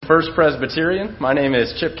First Presbyterian. My name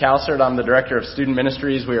is Chip Calsert. I'm the Director of Student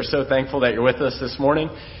Ministries. We are so thankful that you're with us this morning.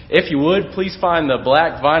 If you would, please find the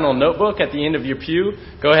black vinyl notebook at the end of your pew.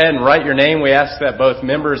 Go ahead and write your name. We ask that both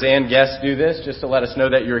members and guests do this just to let us know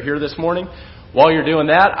that you're here this morning. While you're doing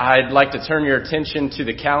that, I'd like to turn your attention to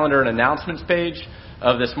the calendar and announcements page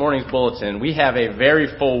of this morning's bulletin. We have a very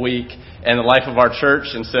full week in the life of our church,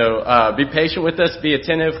 and so be patient with us, be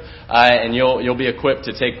attentive, and you'll be equipped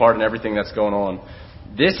to take part in everything that's going on.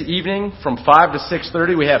 This evening from 5 to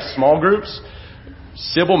 6:30 we have small groups.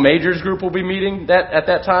 Sybil Major's group will be meeting at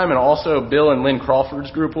that time, and also Bill and Lynn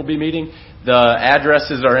Crawford's group will be meeting. The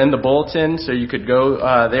addresses are in the bulletin, so you could go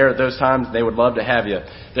there at those times. They would love to have you.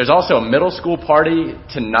 There's also a middle school party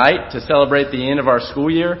tonight to celebrate the end of our school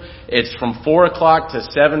year. It's from 4 o'clock to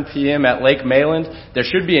 7 p.m. at Lake Mayland. There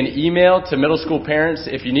should be an email to middle school parents.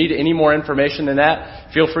 If you need any more information than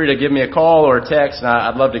that, feel free to give me a call or a text, and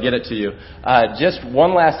I'd love to get it to you. Just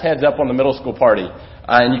one last heads up on the middle school party.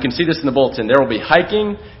 And you can see this in the bulletin. There will be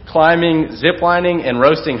hiking, climbing, zip lining, and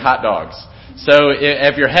roasting hot dogs. So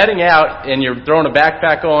if you're heading out and you're throwing a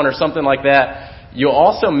backpack on or something like that, you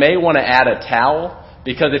also may want to add a towel,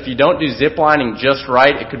 because if you don't do zip lining just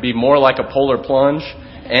right, it could be more like a polar plunge,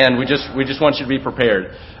 and we just want you to be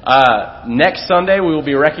prepared. Next Sunday, we will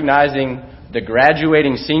be recognizing the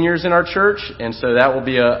graduating seniors in our church, and so that will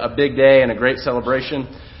be a big day and a great celebration.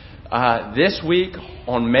 This week,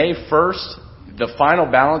 on May 1st, the final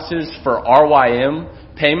balances for RYM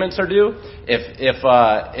payments are due.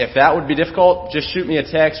 If that would be difficult, just shoot me a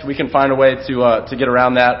text. We can find a way to get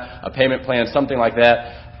around that, a payment plan, something like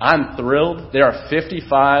that. I'm thrilled. There are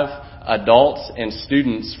 55 adults and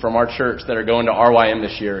students from our church that are going to RYM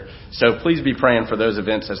this year. So please be praying for those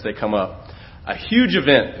events as they come up. A huge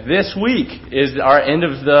event this week is our end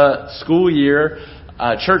of the school year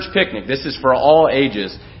church picnic. This is for all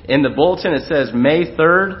ages. In the bulletin, it says May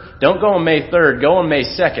 3rd. Don't go on May 3rd. Go on May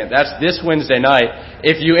 2nd. That's this Wednesday night.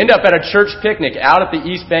 If you end up at a church picnic out at the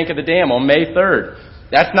east bank of the dam on May 3rd,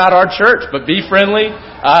 that's not our church, but be friendly.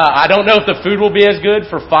 I don't know if the food will be as good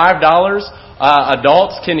for $5.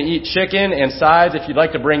 Adults can eat chicken and sides. If you'd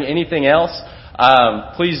like to bring anything else,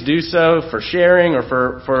 please do so for sharing or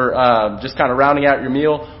for just kind of rounding out your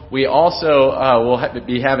meal. We also will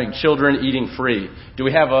be having children eating free. Do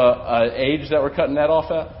we have a age that we're cutting that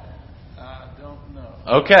off at? I don't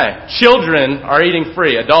know. Okay. Children are eating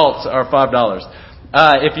free. Adults are $5.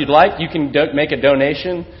 If you'd like, you can make a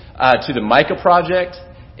donation to the Micah Project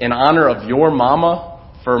in honor of your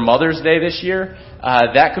mama for Mother's Day this year.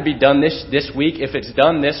 That could be done this week. If it's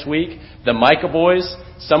done this week, the Micah boys,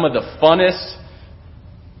 some of the funnest,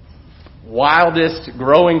 wildest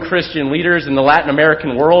growing Christian leaders in the Latin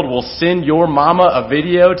American world, will send your mama a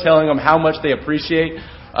video telling them how much they appreciate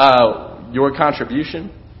your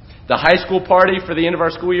contribution. The high school party for the end of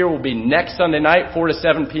our school year will be next Sunday night, 4 to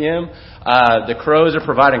 7 p.m. The Crows are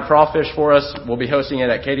providing crawfish for us. We'll be hosting it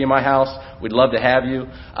at Katie and my house. We'd love to have you.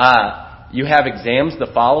 You have exams the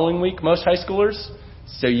following week, most high schoolers,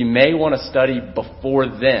 so you may want to study before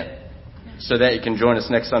then so that you can join us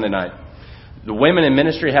next Sunday night. The women in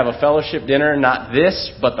ministry have a fellowship dinner, not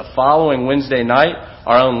this, but the following Wednesday night.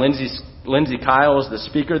 Our own Lindsay Kyle is the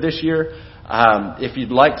speaker this year. If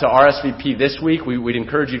you'd like to RSVP this week, we'd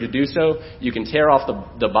encourage you to do so. You can tear off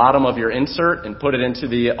the bottom of your insert and put it into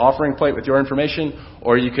the offering plate with your information,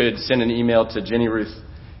 or you could send an email to Jenny Ruth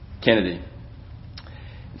Kennedy.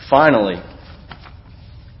 Finally,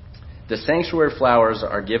 the sanctuary flowers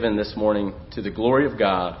are given this morning to the glory of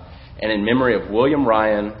God and in memory of William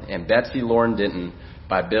Ryan and Betsy Lauren Denton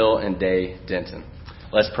by Bill and Day Denton.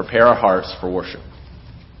 Let's prepare our hearts for worship.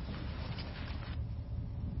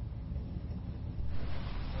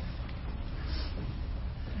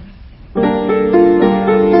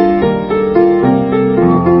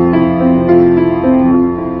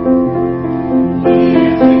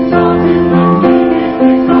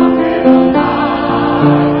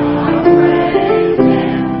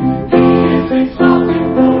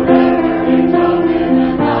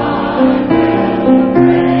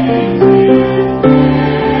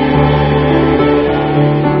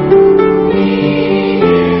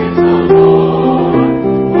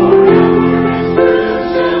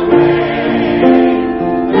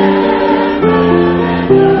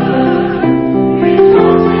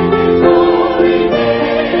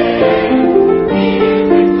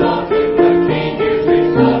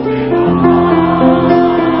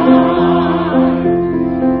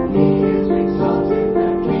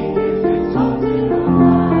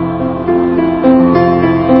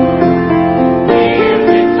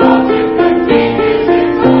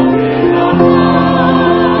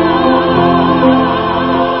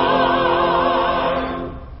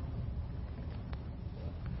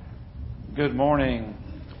 Good morning.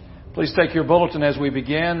 Please take your bulletin as we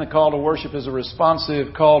begin. The call to worship is a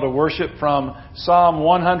responsive call to worship from Psalm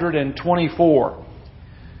 124.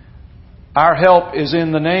 Our help is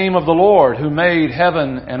in the name of the Lord who made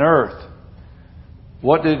heaven and earth.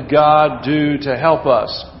 What did God do to help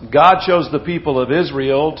us? God chose the people of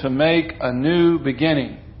Israel to make a new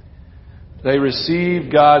beginning. They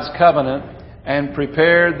received God's covenant and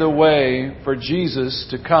prepared the way for Jesus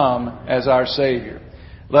to come as our Savior.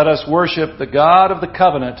 Let us worship the God of the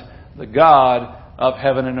covenant, the God of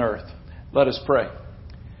heaven and earth. Let us pray.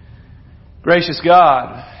 Gracious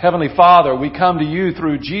God, Heavenly Father, we come to you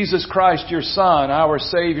through Jesus Christ, your Son, our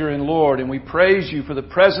Savior and Lord, and we praise you for the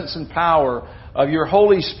presence and power of your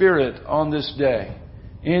Holy Spirit on this day,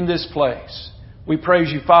 in this place. We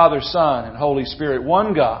praise you, Father, Son, and Holy Spirit,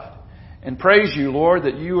 one God, and praise you, Lord,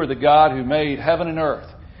 that you are the God who made heaven and earth.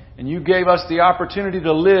 And you gave us the opportunity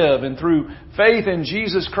to live, and through faith in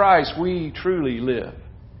Jesus Christ, we truly live.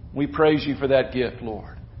 We praise you for that gift,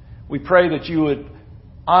 Lord. We pray that you would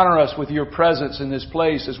honor us with your presence in this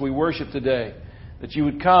place as we worship today, that you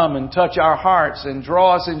would come and touch our hearts and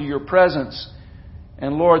draw us into your presence,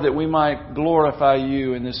 and Lord, that we might glorify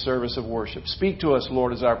you in this service of worship. Speak to us,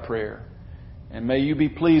 Lord, is our prayer. And may you be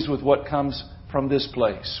pleased with what comes from this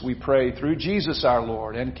place. We pray through Jesus our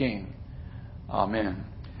Lord and King. Amen.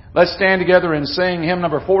 Let's stand together and sing hymn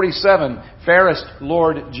number 47, Fairest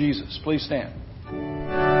Lord Jesus. Please stand.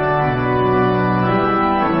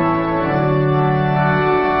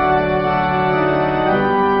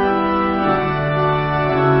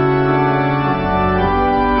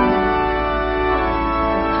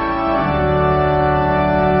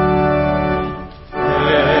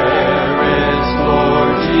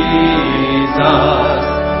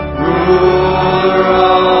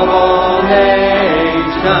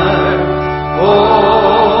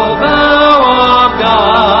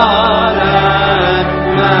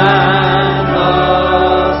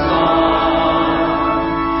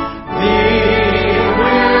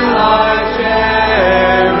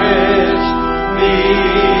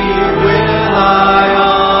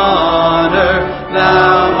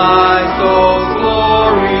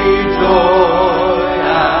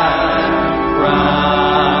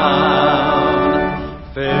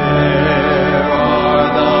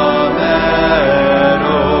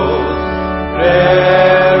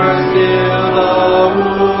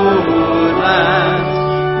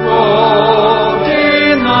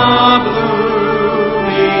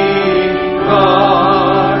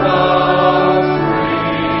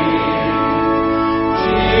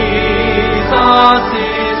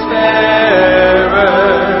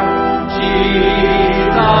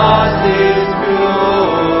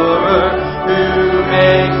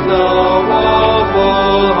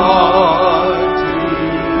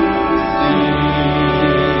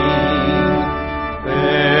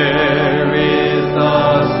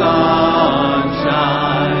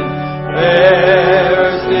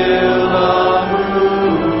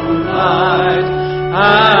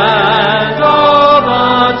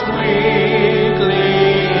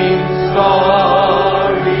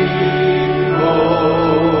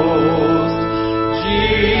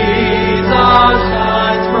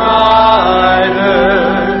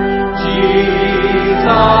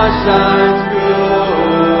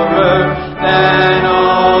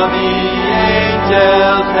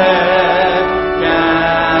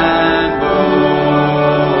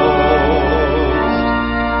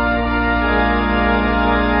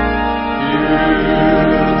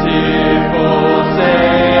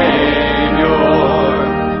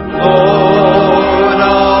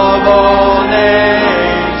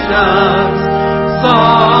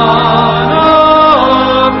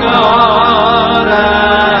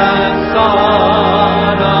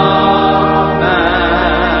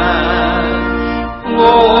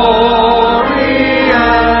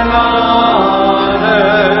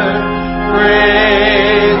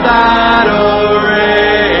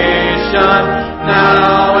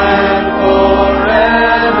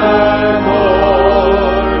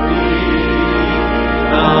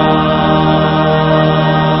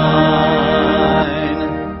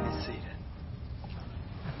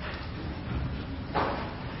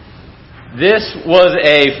 This was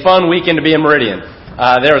a fun weekend to be in Meridian.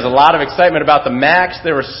 There was a lot of excitement about the Max.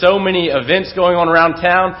 There were so many events going on around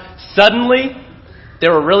town. Suddenly,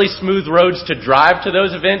 there were really smooth roads to drive to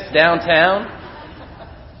those events downtown.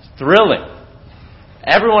 Thrilling.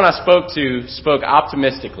 Everyone I spoke to spoke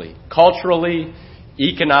optimistically, culturally,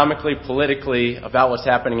 economically, politically, about what's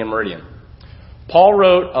happening in Meridian. Paul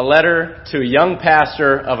wrote a letter to a young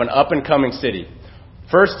pastor of an up-and-coming city.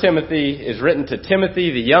 1 Timothy is written to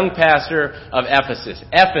Timothy, the young pastor of Ephesus.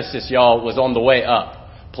 Ephesus, y'all, was on the way up.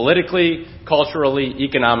 Politically, culturally,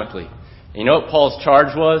 economically. And you know what Paul's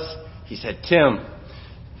charge was? He said, Tim,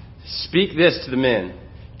 speak this to the men.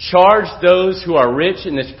 Charge those who are rich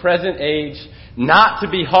in this present age not to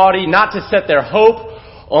be haughty, not to set their hope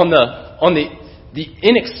on the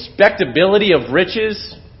inexpectability of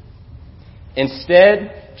riches.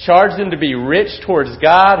 Instead, charge them to be rich towards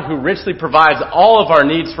God, who richly provides all of our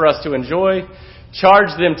needs for us to enjoy. Charge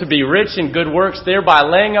them to be rich in good works, thereby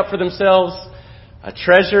laying up for themselves a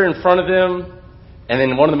treasure in front of them. And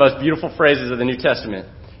then one of the most beautiful phrases of the New Testament,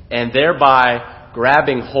 and thereby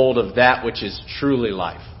grabbing hold of that which is truly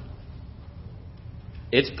life.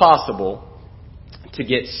 It's possible to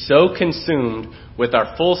get so consumed with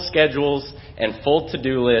our full schedules and full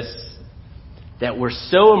to-do lists that we're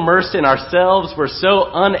so immersed in ourselves, we're so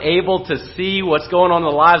unable to see what's going on in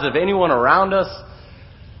the lives of anyone around us,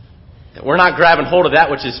 that we're not grabbing hold of that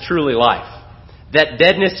which is truly life. That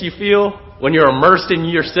deadness you feel when you're immersed in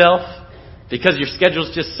yourself because your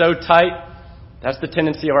schedule's just so tight, that's the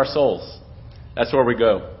tendency of our souls. That's where we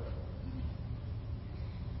go.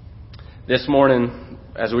 This morning,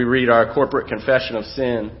 as we read our corporate confession of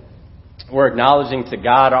sin, we're acknowledging to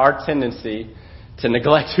God our tendency to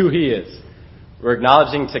neglect who He is. We're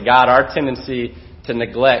acknowledging to God our tendency to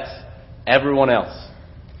neglect everyone else.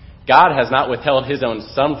 God has not withheld His own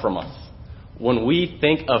Son from us. When we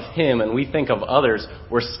think of Him and we think of others,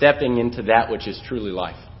 we're stepping into that which is truly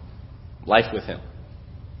life. Life with Him.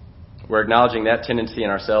 We're acknowledging that tendency in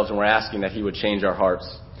ourselves, and we're asking that He would change our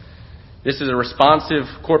hearts. This is a responsive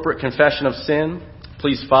corporate confession of sin.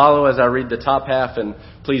 Please follow as I read the top half, and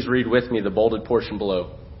please read with me the bolded portion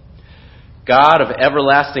below. God of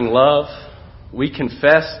everlasting love, we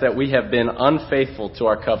confess that we have been unfaithful to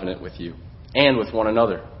our covenant with You and with one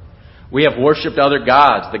another. We have worshipped other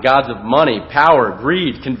gods, the gods of money, power,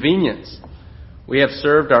 greed, convenience. We have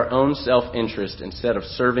served our own self-interest instead of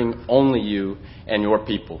serving only You and Your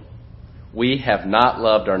people. We have not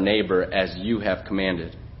loved our neighbor as You have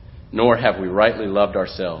commanded, nor have we rightly loved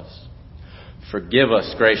ourselves. Forgive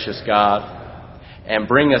us, gracious God, and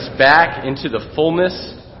bring us back into the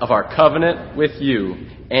fullness of our covenant with You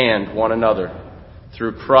and one another.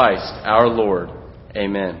 Through Christ our Lord.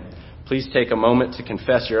 Amen. Please take a moment to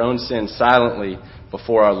confess your own sins silently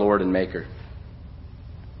before our Lord and Maker.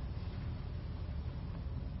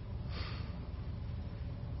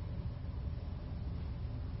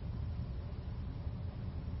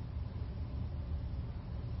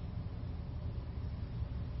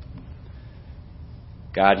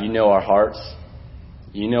 God, You know our hearts.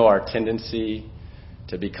 You know our tendency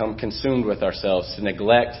to become consumed with ourselves, to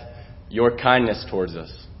neglect Your kindness towards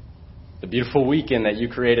us, the beautiful weekend that You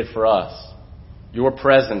created for us, Your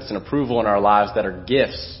presence and approval in our lives that are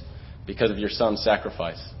gifts because of Your Son's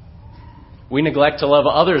sacrifice. We neglect to love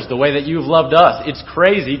others the way that You've loved us. It's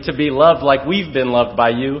crazy to be loved like we've been loved by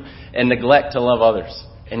You and neglect to love others.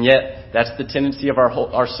 And yet, that's the tendency of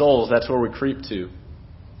our souls. That's where we creep to.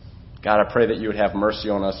 God, I pray that You would have mercy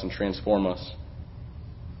on us and transform us.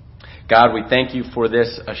 God, we thank You for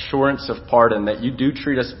this assurance of pardon, that You do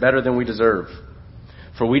treat us better than we deserve.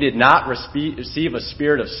 For we did not receive a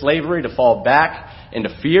spirit of slavery to fall back into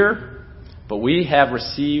fear, but we have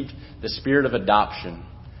received the spirit of adoption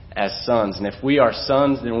as sons. And if we are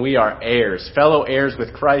sons, then we are heirs, fellow heirs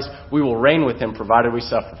with Christ. We will reign with Him, provided we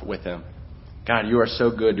suffer with Him. God, You are so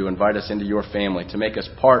good to invite us into Your family, to make us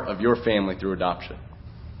part of Your family through adoption.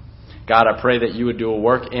 God, I pray that You would do a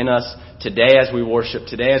work in us today as we worship,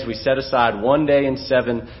 today as we set aside one day in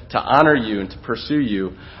 7 to honor You and to pursue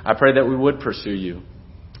You. I pray that we would pursue You.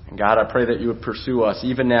 And God, I pray that You would pursue us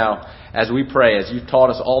even now as we pray, as You've taught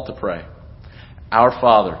us all to pray. Our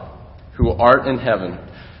Father, who art in heaven,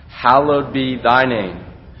 hallowed be Thy name.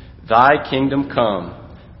 Thy kingdom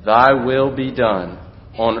come, Thy will be done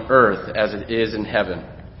on earth as it is in heaven.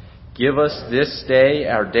 Give us this day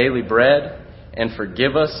our daily bread, and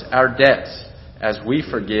forgive us our debts as we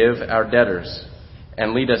forgive our debtors.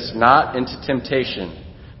 And lead us not into temptation,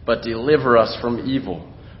 but deliver us from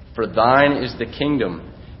evil. For Thine is the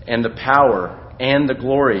kingdom, and the power, and the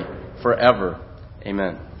glory forever.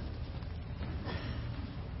 Amen.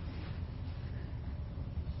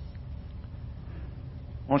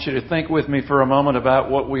 I want you to think with me for a moment about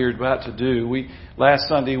what we are about to do. Last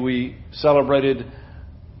Sunday we celebrated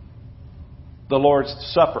the Lord's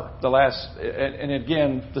Supper. And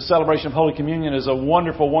again, the celebration of Holy Communion is a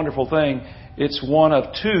wonderful, wonderful thing. It's one of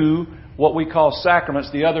two, what we call sacraments,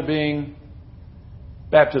 the other being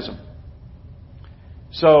baptism.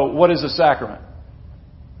 So, what is a sacrament?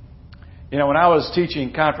 You know, when I was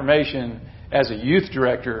teaching confirmation as a youth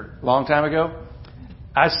director a long time ago,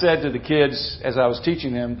 I said to the kids as I was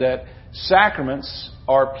teaching them that sacraments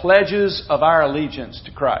are pledges of our allegiance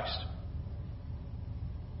to Christ.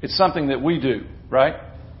 It's something that we do, right?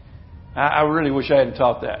 I really wish I hadn't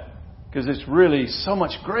taught that, because it's really so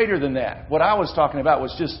much greater than that. What I was talking about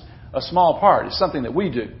was just a small part. It's something that we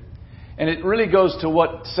do. And it really goes to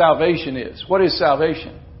what salvation is. What is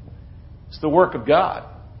salvation? It's the work of God.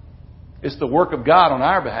 It's the work of God on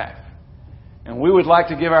our behalf. And we would like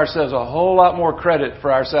to give ourselves a whole lot more credit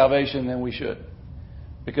for our salvation than we should.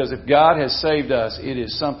 Because if God has saved us, it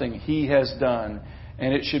is something He has done,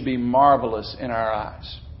 and it should be marvelous in our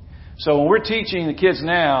eyes. So when we're teaching the kids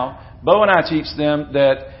now, Bo and I teach them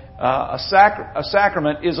that a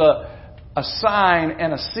sacrament is a sign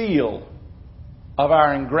and a seal of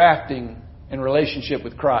our engrafting in relationship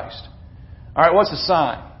with Christ. All right, what's a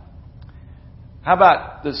sign? How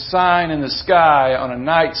about the sign in the sky on a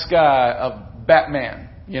night sky of Batman?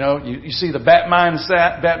 You know, you see the Batman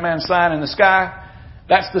sign in the sky?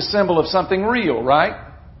 That's the symbol of something real,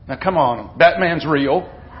 right? Now come on, Batman's real.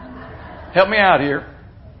 Help me out here.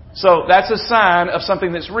 So that's a sign of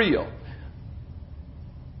something that's real.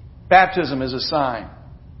 Baptism is a sign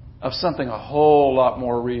of something a whole lot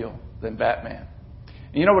more real than Batman.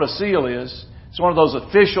 And you know what a seal is? It's one of those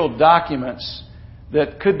official documents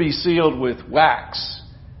that could be sealed with wax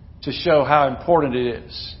to show how important it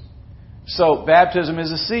is. So baptism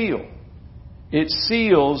is a seal. It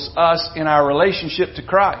seals us in our relationship to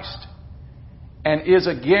Christ and is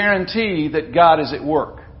a guarantee that God is at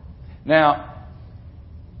work. Now,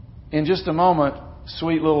 in just a moment,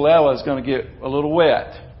 sweet little Ella is going to get a little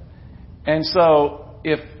wet. And so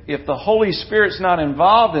if the Holy Spirit's not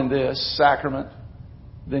involved in this sacrament,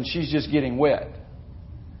 then she's just getting wet.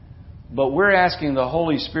 But we're asking the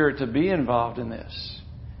Holy Spirit to be involved in this.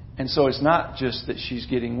 And so it's not just that she's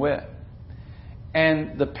getting wet.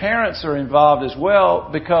 And the parents are involved as well,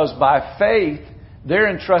 because by faith, they're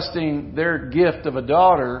entrusting their gift of a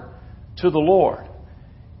daughter to the Lord.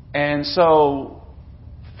 And so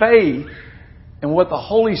faith and what the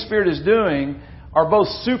Holy Spirit is doing are both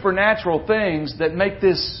supernatural things that make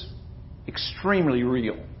this extremely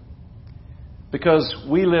real. Because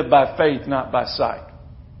we live by faith, not by sight.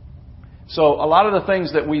 So a lot of the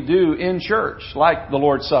things that we do in church, like the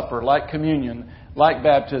Lord's Supper, like communion, like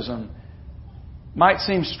baptism, might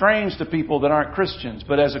seem strange to people that aren't Christians.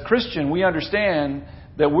 But as a Christian, we understand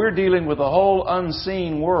that we're dealing with a whole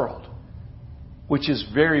unseen world, which is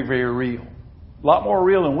very, very real. A lot more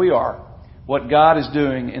real than we are. What God is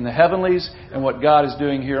doing in the heavenlies and what God is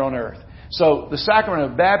doing here on earth. So the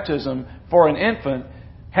sacrament of baptism for an infant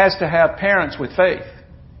has to have parents with faith.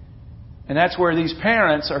 And that's where these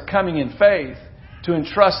parents are coming in faith to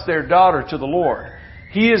entrust their daughter to the Lord.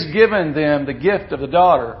 He has given them the gift of the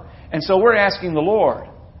daughter. And so we're asking the Lord,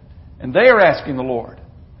 and they are asking the Lord,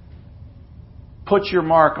 put your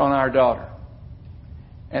mark on our daughter.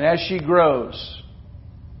 And as she grows,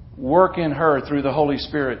 work in her through the Holy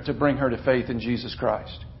Spirit to bring her to faith in Jesus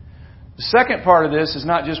Christ. The second part of this is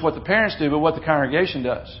not just what the parents do, but what the congregation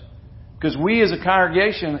does. Because we as a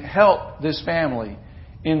congregation help this family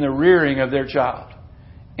in the rearing of their child,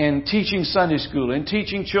 in teaching Sunday school, in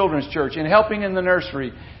teaching children's church, in helping in the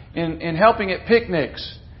nursery, in helping at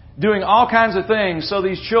picnics, doing all kinds of things so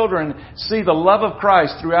these children see the love of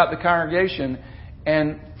Christ throughout the congregation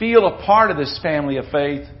and feel a part of this family of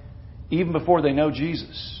faith even before they know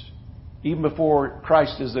Jesus, even before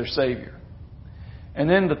Christ is their Savior. And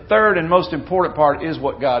then the third and most important part is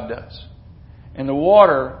what God does. And the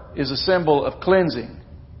water is a symbol of cleansing.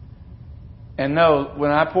 And no,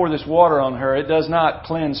 when I pour this water on her, it does not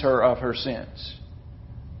cleanse her of her sins.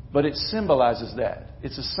 But it symbolizes that.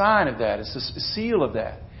 It's a sign of that. It's a seal of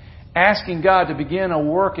that. Asking God to begin a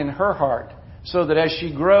work in her heart so that as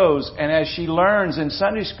she grows and as she learns in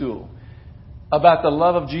Sunday school about the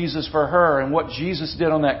love of Jesus for her and what Jesus did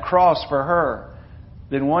on that cross for her,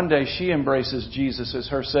 then one day she embraces Jesus as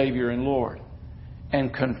her Savior and Lord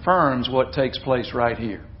and confirms what takes place right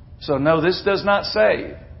here. So no, this does not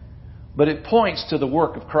save, but it points to the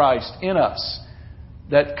work of Christ in us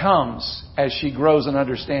that comes as she grows and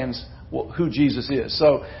understands who Jesus is.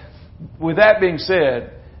 So with that being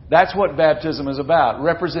said, that's what baptism is about.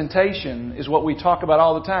 Representation is what we talk about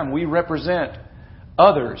all the time. We represent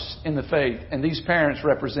others in the faith, and these parents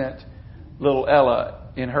represent little Ella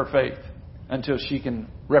in her faith until she can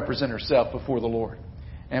represent herself before the Lord.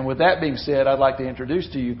 And with that being said, I'd like to introduce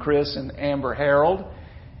to you Chris and Amber Harold.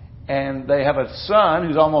 And they have a son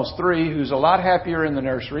who's almost 3, who's a lot happier in the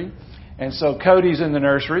nursery. And so Cody's in the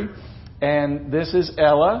nursery. And this is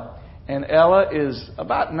Ella. And Ella is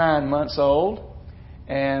about 9 months old.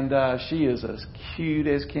 And she is as cute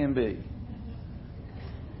as can be.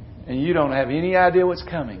 And you don't have any idea what's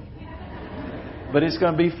coming. But it's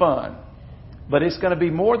going to be fun. But it's going to be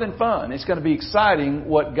more than fun. It's going to be exciting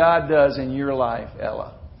what God does in your life,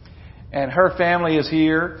 Ella. And her family is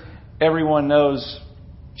here. Everyone knows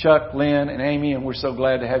Chuck, Lynn, and Amy, and we're so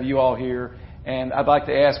glad to have you all here. And I'd like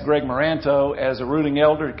to ask Greg Moranto, as a ruling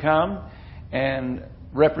elder, to come and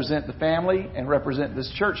represent the family and represent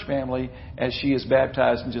this church family as she is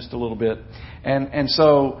baptized in just a little bit. And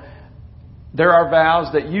so there are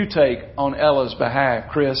vows that you take on Ella's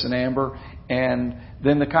behalf, Chris and Amber, and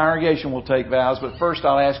then the congregation will take vows. But first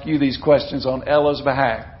I'll ask you these questions on Ella's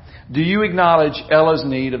behalf. Do you acknowledge Ella's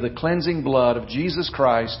need of the cleansing blood of Jesus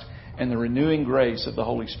Christ and the renewing grace of the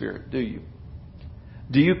Holy Spirit? Do you?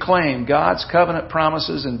 Do you claim God's covenant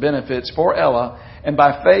promises and benefits for Ella? And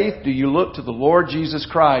by faith, do you look to the Lord Jesus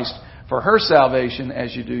Christ for her salvation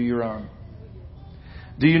as you do your own?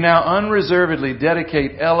 Do you now unreservedly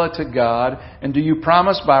dedicate Ella to God? And do you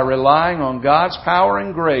promise by relying on God's power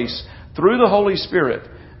and grace through the Holy Spirit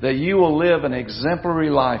that you will live an exemplary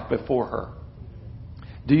life before her?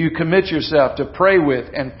 Do you commit yourself to pray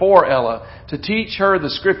with and for Ella, to teach her the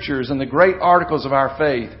Scriptures and the great articles of our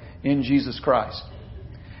faith in Jesus Christ?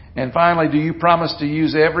 And finally, do you promise to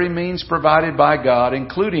use every means provided by God,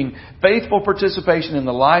 including faithful participation in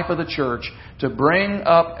the life of the church, to bring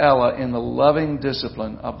up Ella in the loving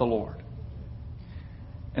discipline of the Lord?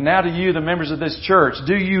 And now to you, the members of this church,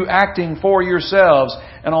 do you, acting for yourselves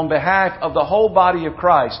and on behalf of the whole body of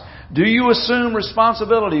Christ, do you assume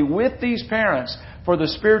responsibility with these parents for the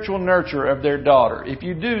spiritual nurture of their daughter? If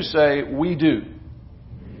you do, say, we do.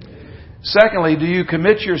 Secondly, do you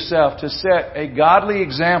commit yourself to set a godly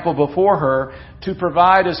example before her to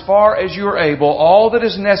provide as far as you are able all that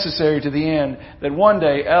is necessary to the end that one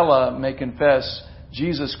day Ella may confess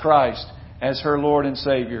Jesus Christ as her Lord and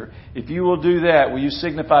Savior? If you will do that, will you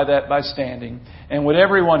signify that by standing? And would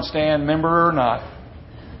everyone stand, member or not?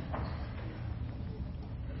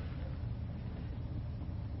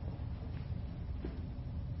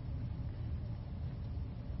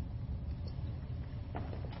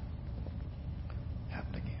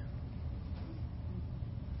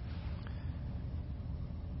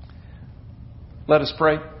 Let us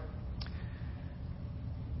pray.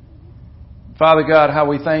 Father God, how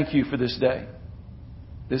we thank you for this day.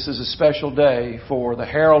 This is a special day for the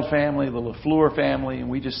Harold family, the LaFleur family, and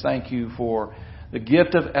we just thank you for the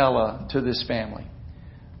gift of Ella to this family.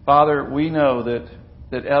 Father, we know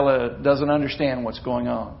that Ella doesn't understand what's going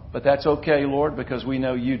on, but that's okay, Lord, because we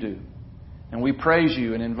know you do. And we praise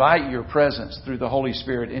you and invite your presence through the Holy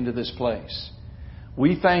Spirit into this place.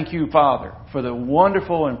 We thank you, Father, for the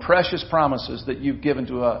wonderful and precious promises that you've given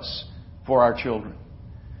to us for our children.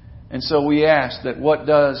 And so we ask that what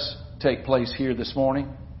does take place here this morning,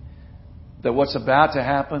 that what's about to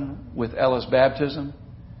happen with Ella's baptism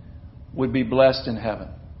would be blessed in heaven.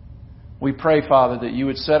 We pray, Father, that you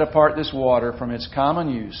would set apart this water from its common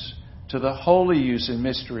use to the holy use and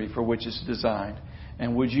mystery for which it's designed.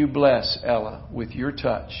 And would you bless Ella with your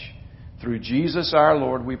touch? Through Jesus our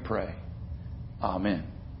Lord we pray. Amen.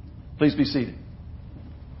 Please be seated.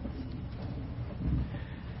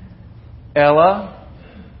 Ella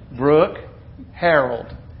Brooke Harold,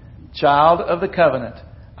 child of the covenant,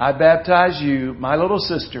 I baptize you, my little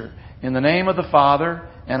sister, in the name of the Father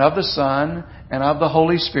and of the Son and of the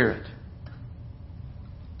Holy Spirit.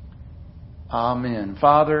 Amen.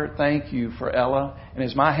 Father, thank you for Ella. And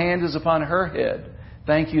as my hand is upon her head,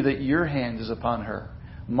 thank you that your hand is upon her.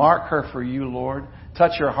 Mark her for you, Lord.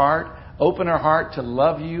 Touch her heart. Open her heart to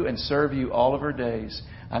love you and serve you all of her days.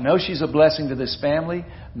 I know she's a blessing to this family.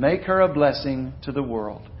 Make her a blessing to the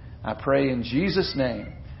world. I pray in Jesus'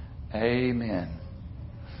 name. Amen.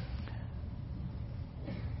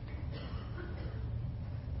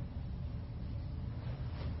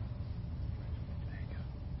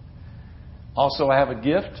 Also, I have a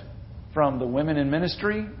gift from the Women in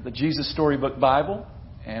Ministry, the Jesus Storybook Bible,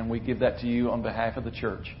 and we give that to you on behalf of the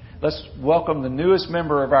church. Let's welcome the newest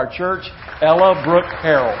member of our church, Ella Brooke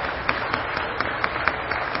Harold.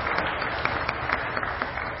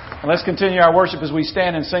 And let's continue our worship as we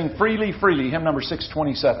stand and sing Freely, Freely, hymn number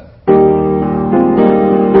 627.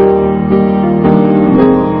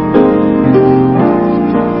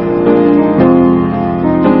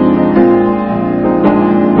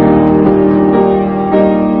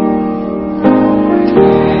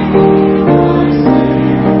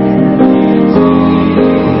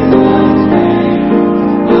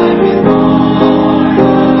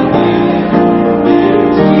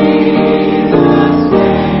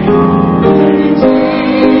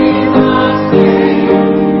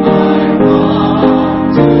 Oh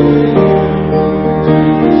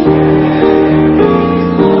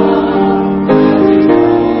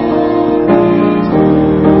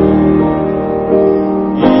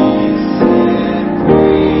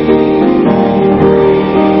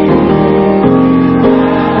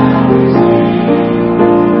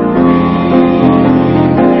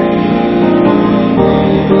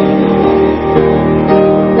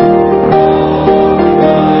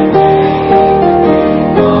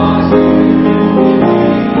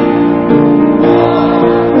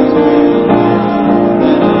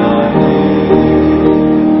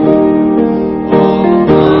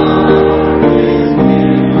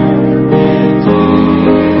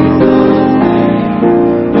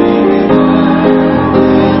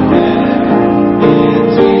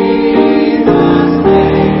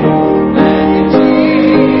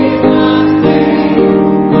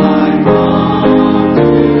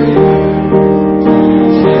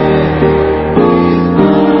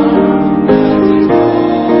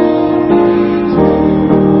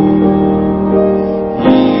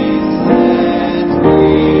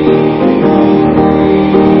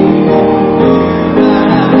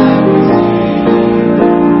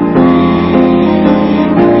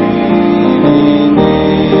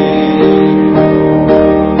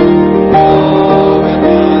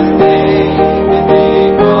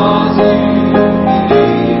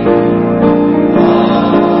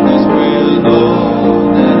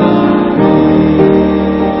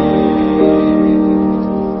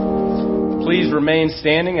please remain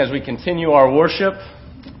standing as we continue our worship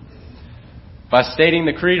by stating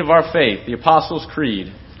the creed of our faith, the Apostles'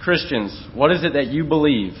 Creed. Christians, what is it that you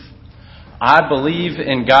believe? I believe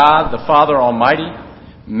in God, the Father Almighty,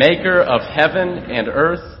 maker of heaven and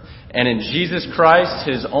earth, and in Jesus Christ,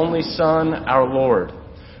 His only Son, our Lord,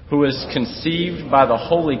 who was conceived by the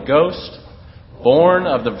Holy Ghost, born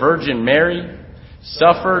of the Virgin Mary,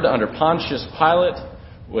 suffered under Pontius Pilate,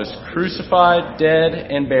 was crucified, dead,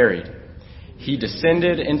 and buried. He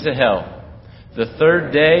descended into hell. The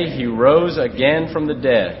third day He rose again from the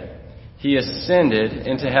dead. He ascended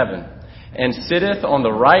into heaven, and sitteth on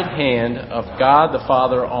the right hand of God the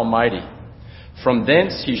Father Almighty. From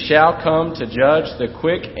thence He shall come to judge the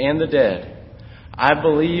quick and the dead. I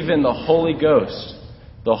believe in the Holy Ghost,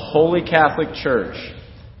 the Holy Catholic Church,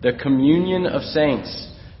 the communion of saints,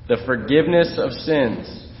 the forgiveness of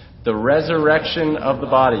sins, the resurrection of the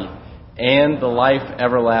body, and the life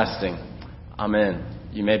everlasting. Amen.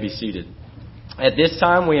 You may be seated. At this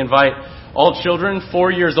time, we invite all children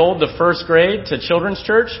 4 years old to first grade to Children's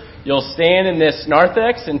Church. You'll stand in this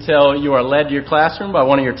narthex until you are led to your classroom by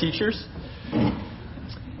one of your teachers.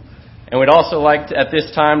 And we'd also like to, at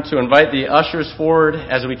this time, to invite the ushers forward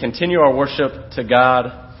as we continue our worship to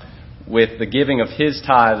God with the giving of His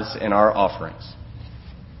tithes and our offerings.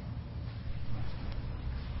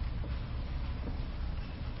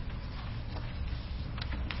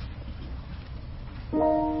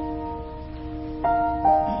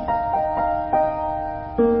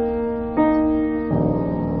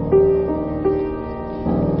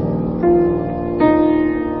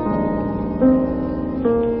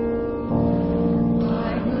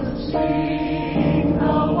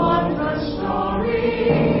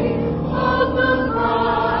 Of the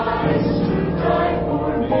Christ to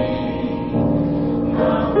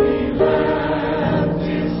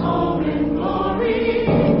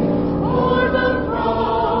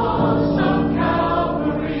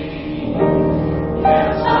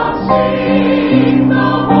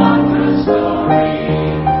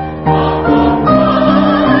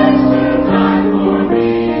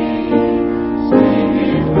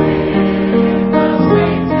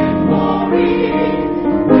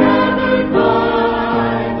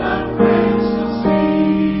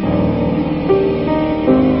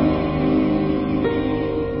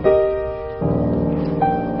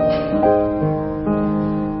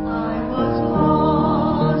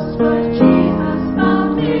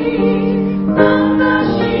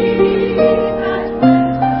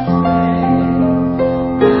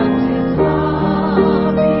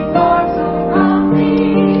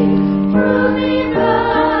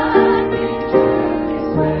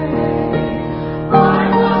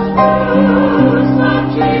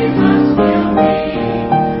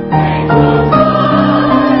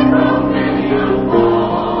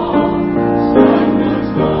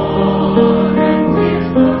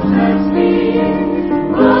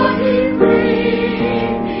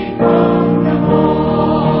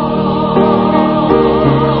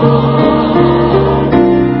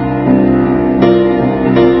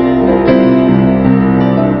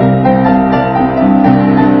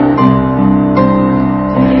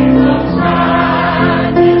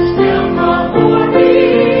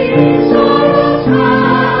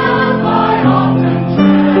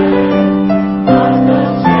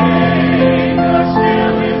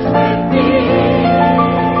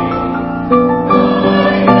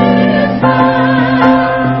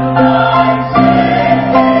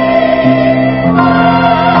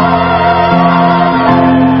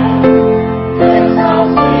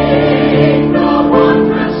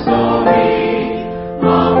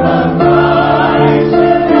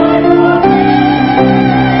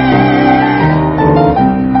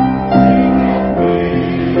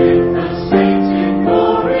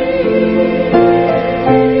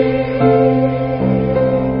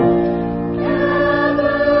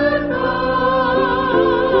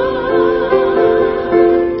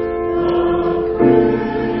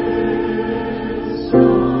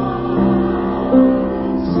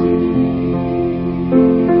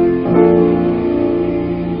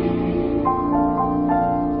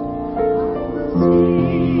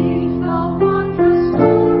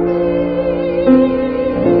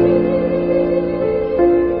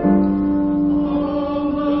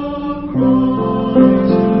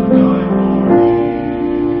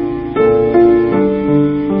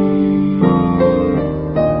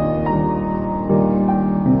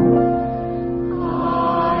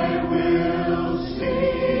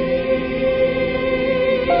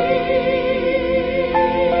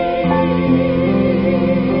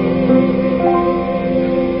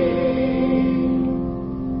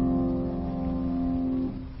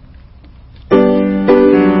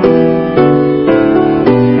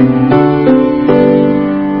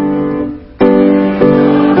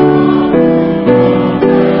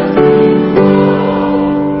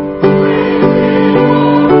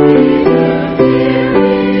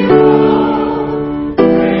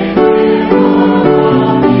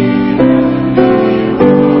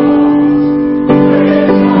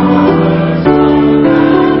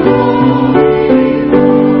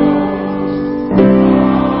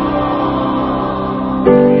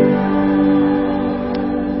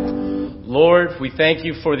Lord, we thank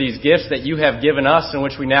you for these gifts that you have given us in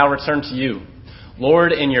which we now return to you.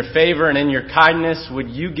 Lord, in your favor and in your kindness, would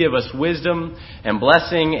you give us wisdom and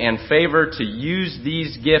blessing and favor to use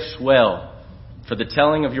these gifts well for the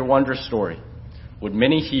telling of your wondrous story. Would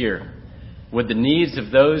many hear? Would the needs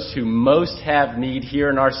of those who most have need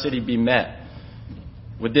here in our city be met?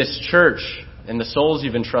 Would this church and the souls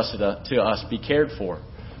you've entrusted to us be cared for?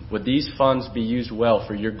 Would these funds be used well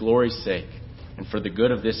for your glory's sake and for the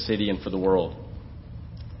good of this city and for the world?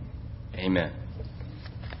 Amen.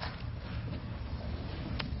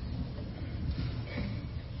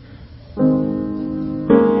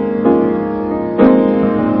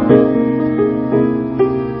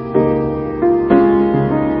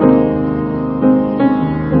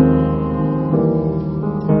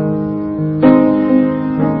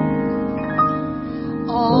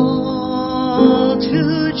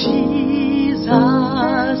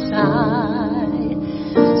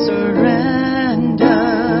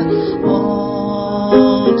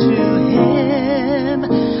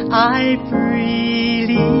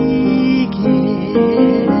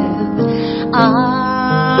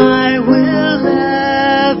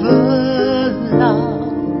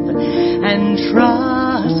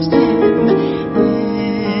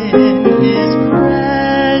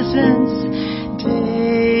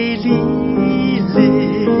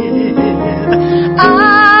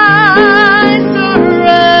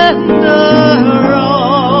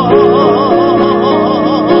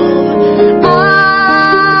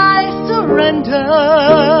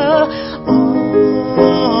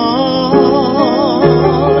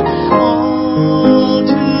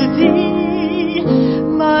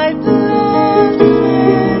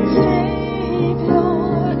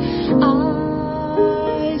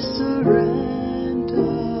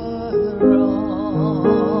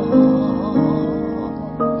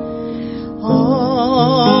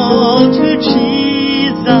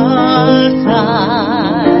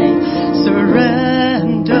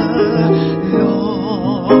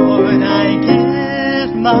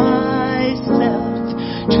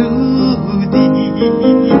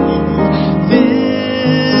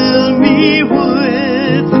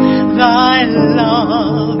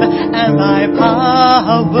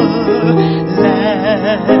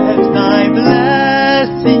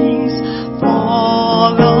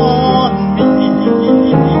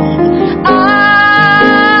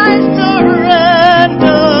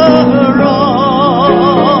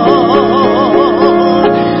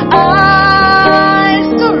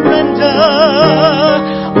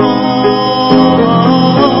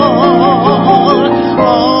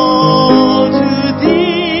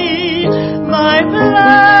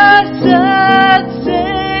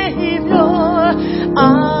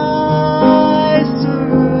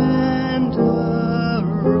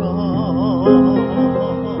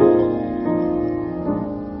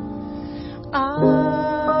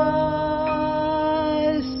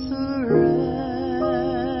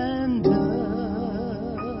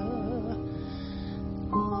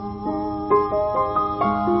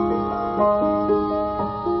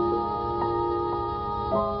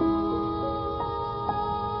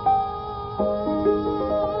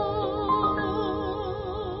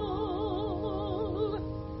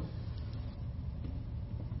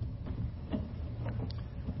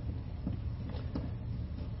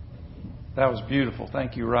 That was beautiful.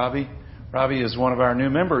 Thank you, Robbie. Robbie is one of our new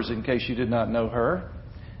members, in case you did not know her.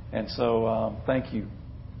 And so, thank you.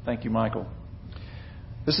 Thank you, Michael.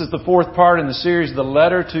 This is the fourth part in the series, The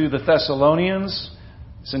Letter to the Thessalonians.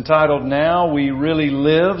 It's entitled, Now We Really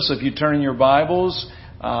Live. So if you turn in your Bibles,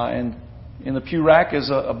 and in the pew rack is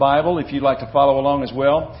a Bible, if you'd like to follow along as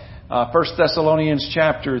well. 1 Thessalonians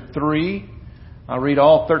chapter 3. I'll read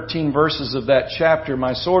all 13 verses of that chapter.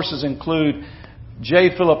 My sources include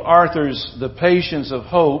J. Philip Arthur's The Patience of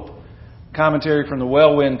Hope, commentary from the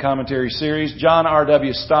Wellwind Commentary Series. John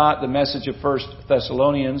R.W. Stott, The Message of 1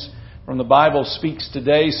 Thessalonians, from the Bible Speaks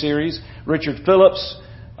Today series. Richard Phillips,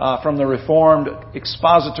 from the Reformed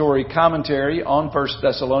Expository Commentary on 1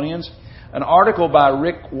 Thessalonians. An article by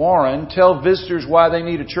Rick Warren, Tell Visitors Why They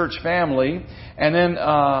Need a Church Family. And then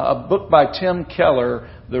a book by Tim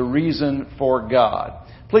Keller, The Reason for God.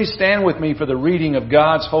 Please stand with me for the reading of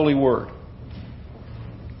God's holy word.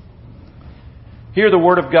 Hear the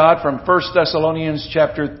word of God from 1 Thessalonians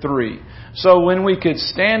chapter 3. So when we could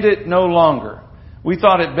stand it no longer, we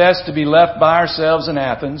thought it best to be left by ourselves in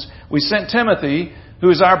Athens. We sent Timothy, who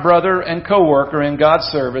is our brother and co-worker in God's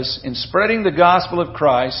service, in spreading the gospel of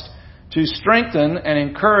Christ, to strengthen and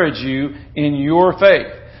encourage you in your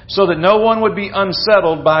faith, so that no one would be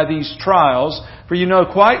unsettled by these trials, for you know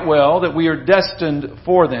quite well that we are destined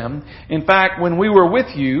for them. In fact, when we were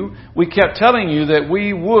with you, we kept telling you that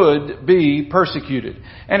we would be persecuted.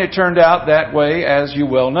 And it turned out that way, as you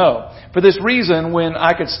well know. For this reason, when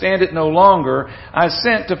I could stand it no longer, I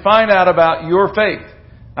sent to find out about your faith.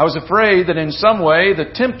 I was afraid that in some way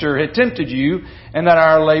the tempter had tempted you, and that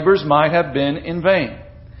our labors might have been in vain.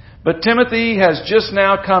 But Timothy has just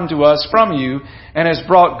now come to us from you and has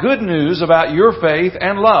brought good news about your faith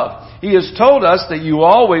and love. He has told us that you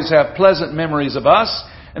always have pleasant memories of us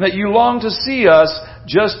and that you long to see us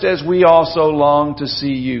just as we also long to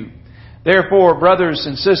see you. Therefore, brothers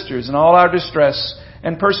and sisters, in all our distress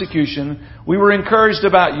and persecution, we were encouraged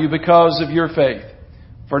about you because of your faith.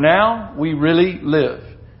 For now, we really live,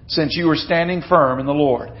 since you are standing firm in the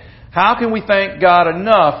Lord. How can we thank God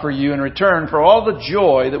enough for you in return for all the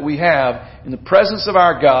joy that we have in the presence of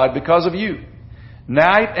our God because of you?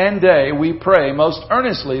 Night and day we pray most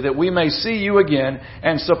earnestly that we may see you again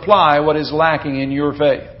and supply what is lacking in your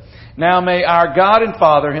faith. Now may our God and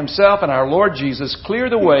Father Himself and our Lord Jesus clear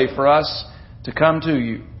the way for us to come to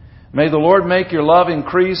you. May the Lord make your love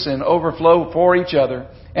increase and overflow for each other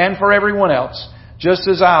and for everyone else, just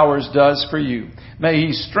as ours does for you. May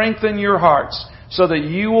He strengthen your hearts, so that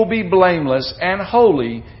you will be blameless and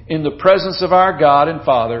holy in the presence of our God and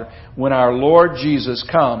Father when our Lord Jesus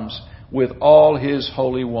comes with all His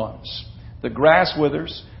holy ones. The grass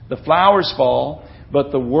withers, the flowers fall,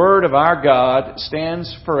 but the word of our God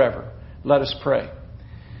stands forever. Let us pray.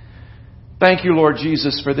 Thank you, Lord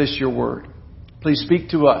Jesus, for this your word. Please speak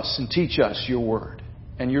to us and teach us your word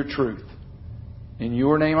and your truth. In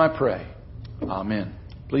your name I pray. Amen.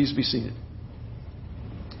 Please be seated.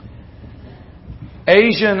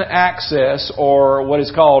 Asian Access, or what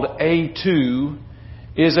is called A2,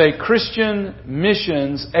 is a Christian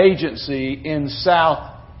missions agency in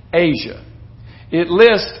South Asia. It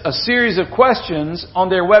lists a series of questions on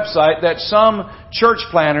their website that some church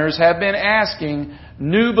planners have been asking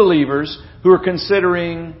new believers who are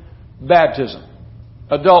considering baptism,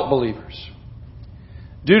 adult believers.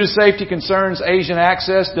 Due to safety concerns, Asian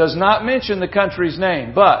Access does not mention the country's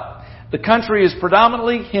name, but the country is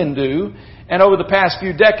predominantly Hindu, and over the past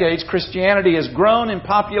few decades, Christianity has grown in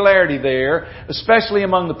popularity there, especially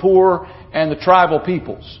among the poor and the tribal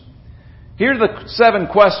peoples. Here are the 7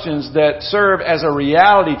 questions that serve as a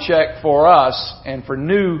reality check for us and for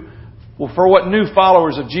what new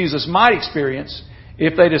followers of Jesus might experience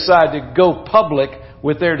if they decide to go public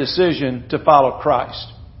with their decision to follow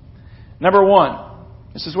Christ. Number 1,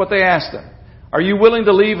 this is what they asked them. Are you willing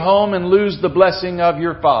to leave home and lose the blessing of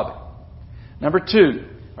your father? Number 2,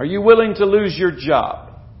 are you willing to lose your job?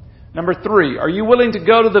 Number 3, are you willing to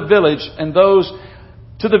go to the village and those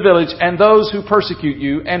who persecute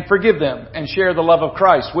you and forgive them and share the love of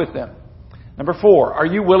Christ with them? Number 4, are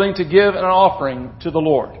you willing to give an offering to the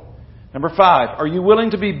Lord? Number 5, are you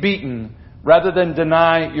willing to be beaten rather than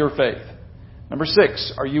deny your faith? Number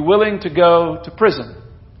 6, are you willing to go to prison?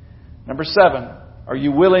 Number 7, are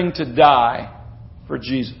you willing to die for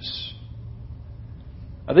Jesus?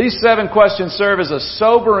 Now, these 7 questions serve as a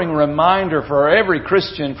sobering reminder for every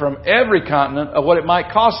Christian from every continent of what it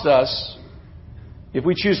might cost us if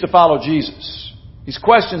we choose to follow Jesus. These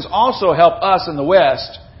questions also help us in the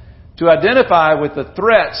West to identify with the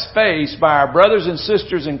threats faced by our brothers and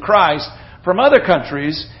sisters in Christ from other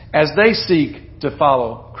countries as they seek to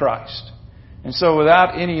follow Christ. And so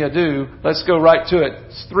without any ado, let's go right to it.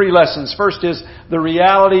 It's 3 lessons. First is the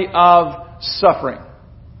reality of suffering.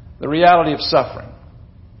 The reality of suffering.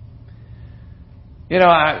 You know,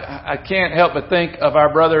 I can't help but think of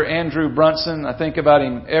our brother Andrew Brunson. I think about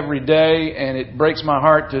him every day, and it breaks my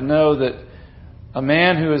heart to know that a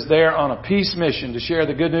man who is there on a peace mission to share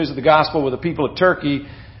the good news of the gospel with the people of Turkey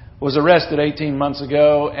was arrested 18 months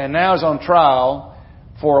ago and now is on trial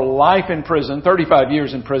for life in prison. 35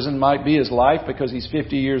 years in prison might be his life because he's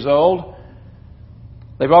 50 years old.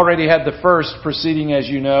 They've already had the first proceeding, as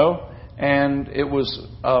you know, and it was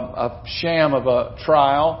a sham of a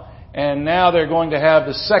trial. And now they're going to have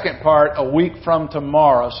the second part a week from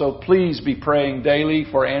tomorrow. So please be praying daily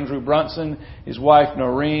for Andrew Brunson, his wife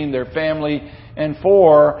Noreen, their family, and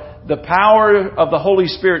for the power of the Holy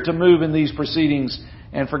Spirit to move in these proceedings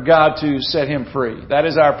and for God to set him free. That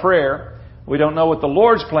is our prayer. We don't know what the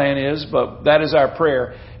Lord's plan is, but that is our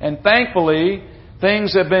prayer. And thankfully,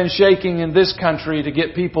 things have been shaking in this country to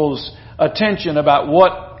get people's attention about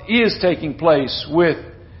what is taking place with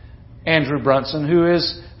Andrew Brunson, who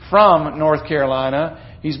is from North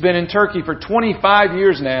Carolina. He's been in Turkey for 25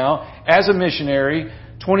 years now as a missionary,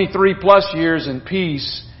 23 plus years in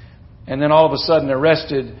peace, and then all of a sudden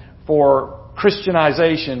arrested for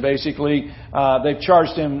Christianization, basically. They've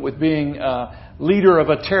charged him with being leader of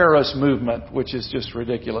a terrorist movement, which is just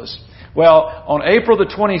ridiculous. Well, on April the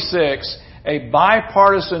 26th, a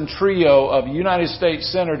bipartisan trio of United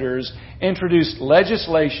States senators introduced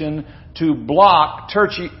legislation to block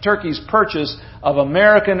Turkey's purchase of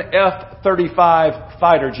American F-35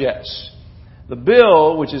 fighter jets. The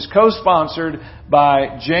bill, which is co-sponsored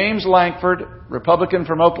by James Lankford, Republican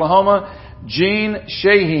from Oklahoma, Jeanne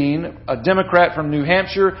Shaheen, a Democrat from New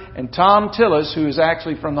Hampshire, and Tom Tillis, who is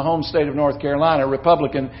actually from the home state of North Carolina,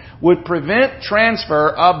 Republican, would prevent transfer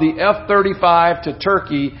of the F-35 to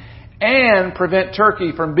Turkey and prevent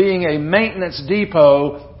Turkey from being a maintenance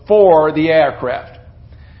depot for the aircraft.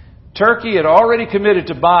 Turkey had already committed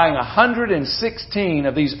to buying 116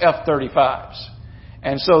 of these F-35s.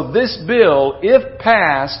 And so this bill, if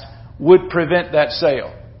passed, would prevent that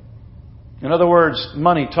sale. In other words,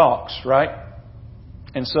 money talks, right?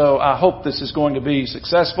 And so I hope this is going to be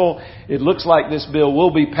successful. It looks like this bill will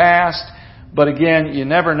be passed, but again, you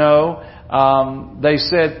never know. They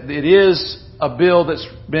said it is a bill that's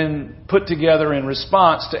been put together in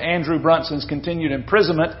response to Andrew Brunson's continued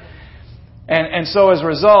imprisonment. And so as a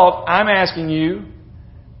result, I'm asking you,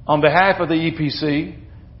 on behalf of the EPC,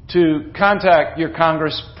 to contact your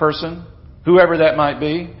congressperson, whoever that might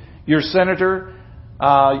be, your senator,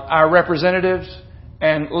 our representatives,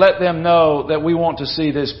 and let them know that we want to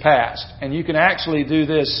see this passed. And you can actually do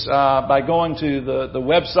this by going to the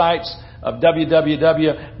websites of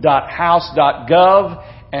www.house.gov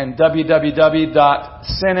and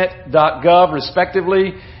www.senate.gov,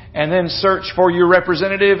 respectively, and then search for your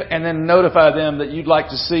representative and then notify them that you'd like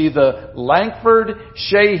to see the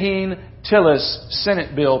Lankford-Shaheen-Tillis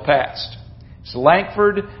Senate bill passed. It's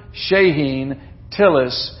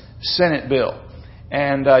Lankford-Shaheen-Tillis Senate bill.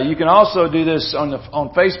 And you can also do this on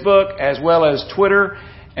Facebook as well as Twitter.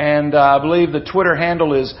 And I believe the Twitter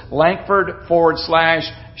handle is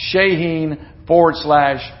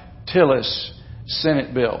Lankford/Shaheen/Tillis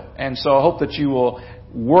Senate bill. And so I hope that you will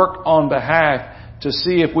work on behalf to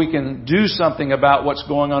see if we can do something about what's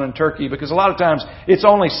going on in Turkey. Because a lot of times it's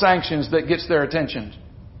only sanctions that gets their attention.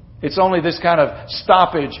 It's only this kind of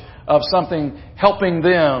stoppage of something helping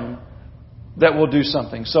them that will do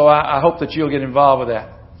something. So I hope that you'll get involved with that.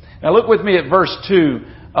 Now look with me at verse 2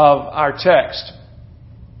 of our text.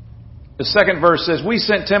 The second verse says, "We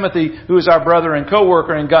sent Timothy, who is our brother and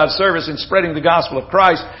co-worker in God's service in spreading the gospel of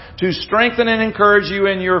Christ, to strengthen and encourage you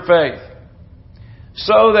in your faith,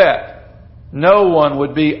 so that no one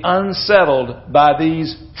would be unsettled by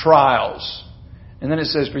these trials." And then it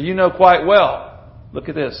says, "For you know quite well," look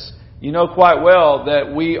at this, "you know quite well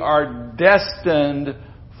that we are destined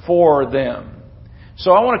for them."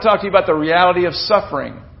 So I want to talk to you about the reality of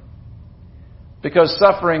suffering. Because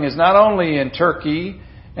suffering is not only in Turkey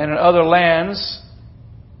and in other lands,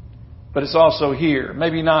 but it's also here.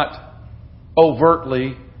 Maybe not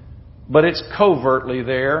overtly, but it's covertly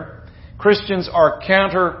there. Christians are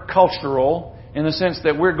countercultural in the sense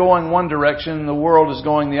that we're going one direction and the world is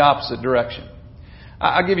going the opposite direction.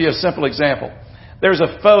 I'll give you a simple example. There's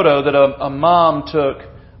a photo that a mom took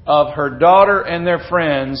of her daughter and their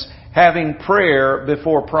friends having prayer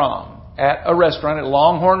before prom at a restaurant, at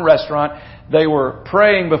Longhorn Restaurant. They were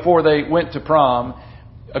praying before they went to prom,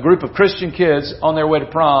 a group of Christian kids on their way to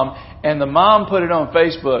prom, and the mom put it on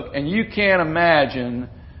Facebook, and you can't imagine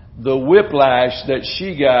the whiplash that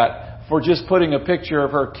she got for just putting a picture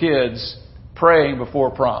of her kids praying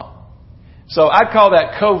before prom. So I'd call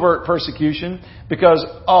that covert persecution because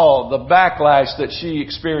the backlash that she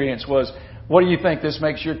experienced was, what do you think? This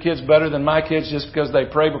makes your kids better than my kids just because they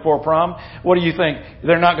pray before prom? What do you think?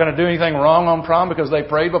 They're not going to do anything wrong on prom because they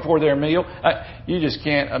prayed before their meal? You just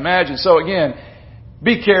can't imagine. So again,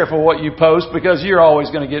 be careful what you post because you're always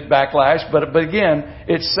going to get backlash. But again,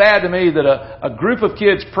 it's sad to me that a group of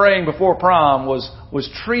kids praying before prom was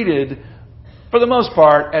treated, for the most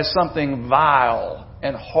part, as something vile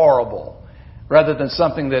and horrible rather than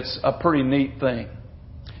something that's a pretty neat thing.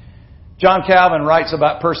 John Calvin writes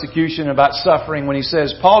about persecution, about suffering, when he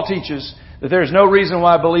says, Paul teaches that there is no reason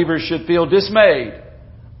why believers should feel dismayed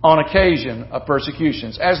on occasion of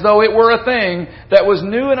persecutions, as though it were a thing that was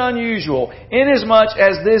new and unusual, inasmuch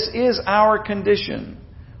as this is our condition,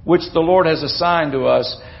 which the Lord has assigned to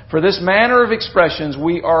us. For this manner of expressions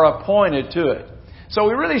we are appointed to it. So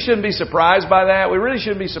we really shouldn't be surprised by that. We really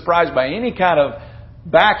shouldn't be surprised by any kind of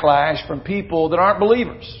backlash from people that aren't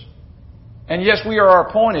believers. And yes, we are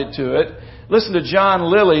appointed to it. Listen to John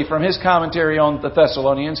Lilly from his commentary on the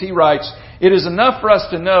Thessalonians. He writes, "It is enough for us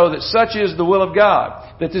to know that such is the will of God,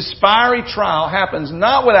 that this fiery trial happens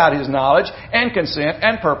not without His knowledge and consent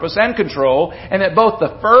and purpose and control, and that both the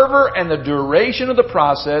fervor and the duration of the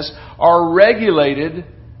process are regulated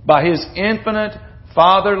by His infinite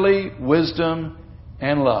fatherly wisdom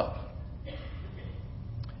and love."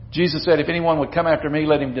 Jesus said, if anyone would come after me,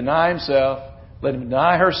 let him deny himself, let him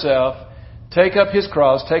deny herself, take up his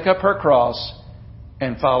cross, take up her cross,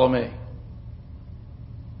 and follow me.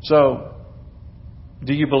 So,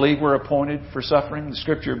 do you believe we're appointed for suffering? The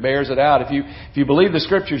Scripture bears it out. If you believe the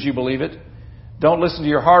Scriptures, you believe it. Don't listen to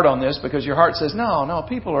your heart on this, because your heart says, no,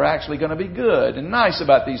 people are actually going to be good and nice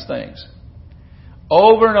about these things.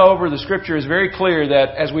 Over and over, the Scripture is very clear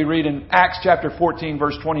that, as we read in Acts chapter 14,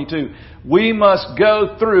 verse 22, we must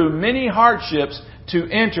go through many hardships to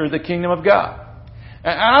enter the kingdom of God.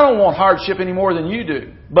 And I don't want hardship any more than you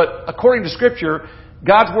do. But according to Scripture,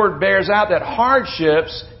 God's Word bears out that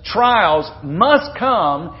hardships, trials, must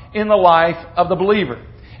come in the life of the believer.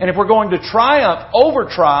 And if we're going to triumph over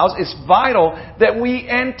trials, it's vital that we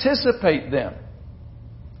anticipate them.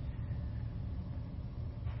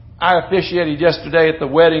 I officiated yesterday at the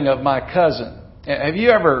wedding of my cousin. Have you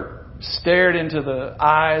ever stared into the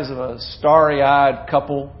eyes of a starry-eyed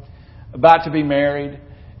couple about to be married?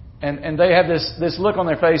 And they have this look on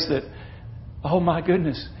their face that, oh my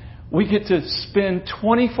goodness, we get to spend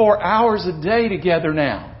 24 hours a day together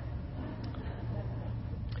now.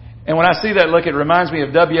 And when I see that look, it reminds me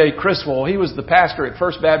of W.A. Criswell. He was the pastor at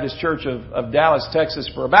First Baptist Church of Dallas, Texas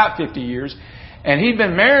for about 50 years. And he'd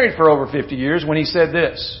been married for over 50 years when he said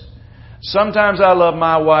this: "Sometimes I love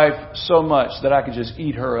my wife so much that I could just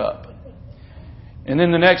eat her up. And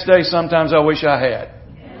then the next day, sometimes I wish I had."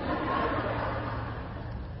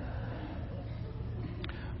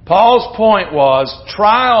 Paul's point was,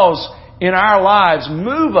 trials in our lives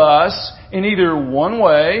move us in either one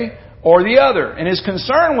way or the other. And his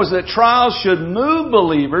concern was that trials should move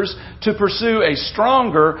believers to pursue a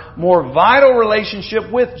stronger, more vital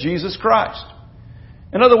relationship with Jesus Christ.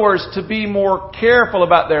 In other words, to be more careful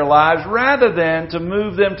about their lives rather than to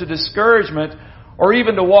move them to discouragement or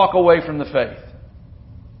even to walk away from the faith.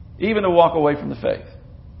 Even to walk away from the faith.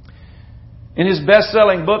 In his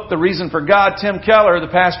best-selling book, The Reason for God, Tim Keller,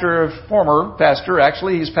 he's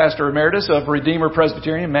pastor emeritus of Redeemer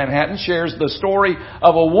Presbyterian in Manhattan, shares the story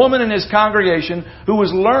of a woman in his congregation who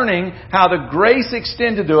was learning how the grace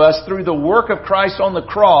extended to us through the work of Christ on the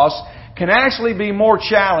cross can actually be more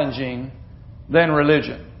challenging than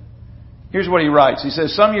religion. Here's what he writes. He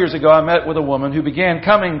says, "Some years ago I met with a woman who began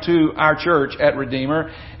coming to our church at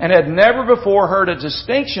Redeemer and had never before heard a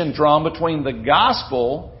distinction drawn between the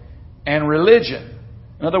gospel and religion."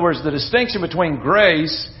 In other words, the distinction between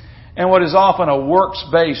grace and what is often a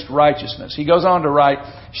works-based righteousness. He goes on to write,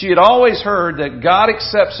 "She had always heard that God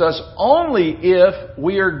accepts us only if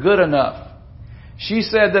we are good enough. She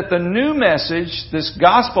said that the new message, this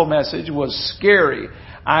gospel message, was scary.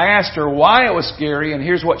 I asked her why it was scary, and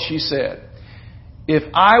here's what she said. If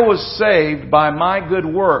I was saved by my good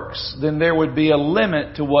works, then there would be a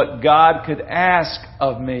limit to what God could ask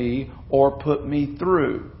of me or put me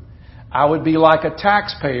through. I would be like a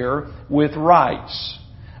taxpayer with rights.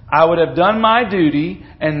 I would have done my duty,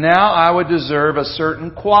 and now I would deserve a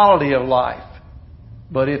certain quality of life.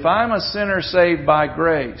 But if I'm a sinner saved by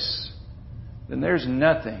grace, then there's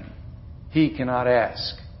nothing He cannot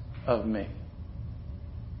ask of me."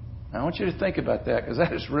 Now, I want you to think about that, because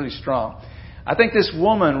that is really strong. I think this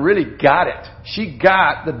woman really got it. She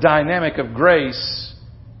got the dynamic of grace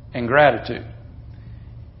and gratitude.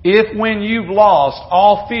 If when you've lost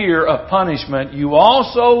all fear of punishment, you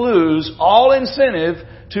also lose all incentive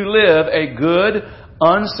to live a good,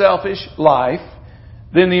 unselfish life,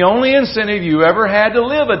 then the only incentive you ever had to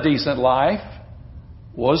live a decent life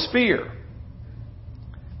was fear.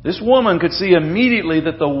 This woman could see immediately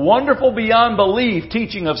that the wonderful beyond belief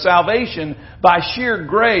teaching of salvation by sheer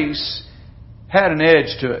grace had an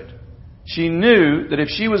edge to it. She knew that if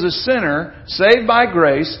she was a sinner saved by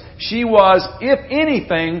grace, she was, if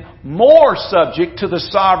anything, more subject to the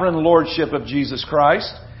sovereign lordship of Jesus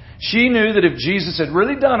Christ. She knew that if Jesus had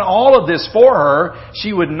really done all of this for her,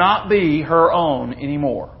 she would not be her own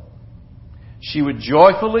anymore. She would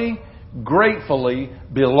joyfully, gratefully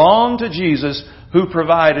belong to Jesus, who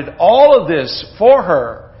provided all of this for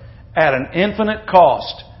her at an infinite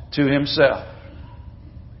cost to Himself.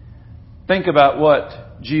 Think about what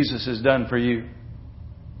Jesus has done for you.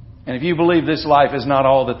 And if you believe this life is not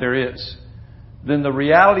all that there is, then the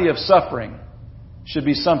reality of suffering should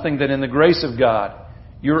be something that in the grace of God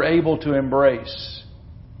you're able to embrace,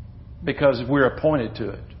 because we're appointed to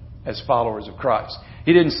it. as followers of Christ.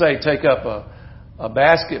 He didn't say take up a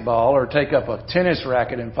basketball or take up a tennis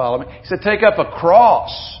racket and follow me. He said take up a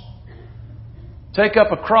cross. Take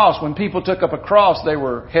up a cross. When people took up a cross, they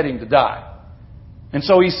were heading to die. And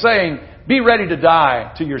so He's saying, be ready to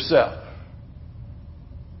die to yourself.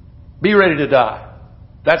 Be ready to die.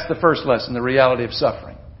 That's the first lesson, the reality of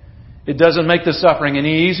suffering. It doesn't make the suffering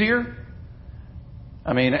any easier.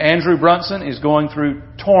 I mean, Andrew Brunson is going through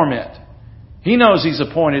torment. He knows he's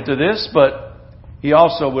appointed to this, but he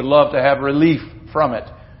also would love to have relief from it.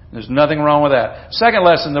 There's nothing wrong with that. Second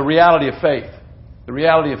lesson, the reality of faith. The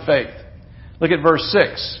reality of faith. Look at verse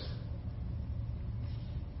 6.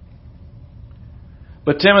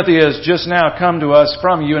 But Timothy has just now come to us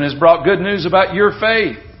from you and has brought good news about your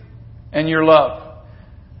faith and your love.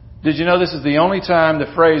 Did you know this is the only time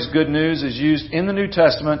the phrase good news is used in the New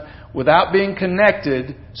Testament without being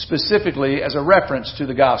connected specifically as a reference to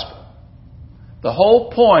the gospel? The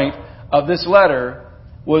whole point of this letter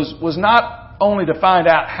was not only to find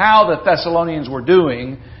out how the Thessalonians were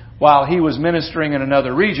doing while he was ministering in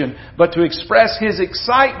another region, but to express his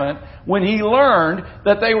excitement when he learned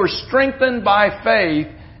that they were strengthened by faith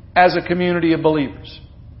as a community of believers.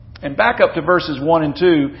 And back up to verses 1 and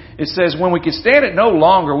 2, it says, when we could stand it no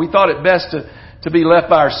longer, we thought it best to be left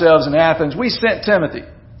by ourselves in Athens. We sent Timothy.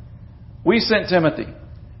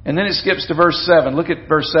 And then it skips to verse 7. Look at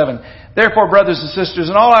verse 7. Therefore, brothers and sisters,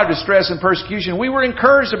 in all our distress and persecution, we were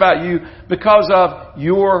encouraged about you because of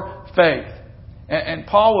your faith. And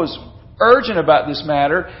Paul was urgent about this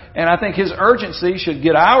matter, and I think his urgency should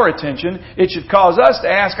get our attention. It should cause us to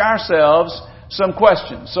ask ourselves some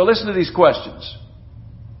questions. So listen to these questions.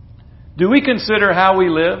 Do we consider how we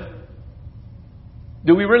live?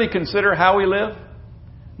 Do we really consider how we live?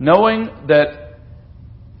 Knowing that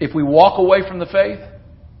if we walk away from the faith,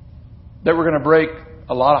 that we're going to break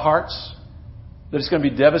a lot of hearts, that it's going to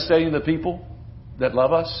be devastating to the people that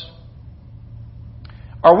love us?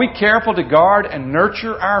 Are we careful to guard and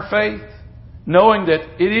nurture our faith, knowing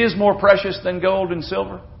that it is more precious than gold and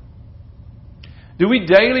silver? Do we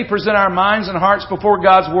daily present our minds and hearts before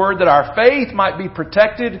God's Word that our faith might be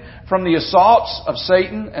protected from the assaults of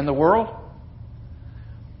Satan and the world?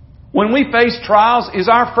 When we face trials, is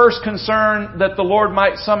our first concern that the Lord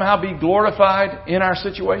might somehow be glorified in our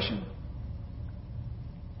situation?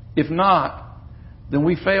 If not, then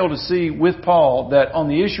we fail to see with Paul that on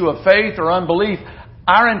the issue of faith or unbelief,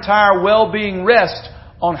 our entire well-being rests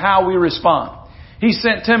on how we respond. He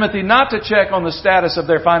sent Timothy not to check on the status of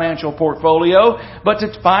their financial portfolio, but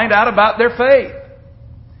to find out about their faith.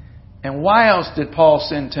 And why else did Paul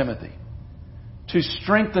send Timothy? To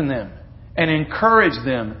strengthen them and encourage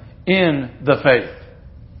them in the faith.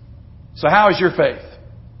 So how is your faith?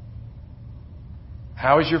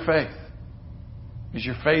 How is your faith? Is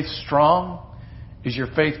your faith strong? Is your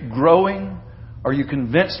faith growing? Are you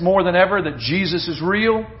convinced more than ever that Jesus is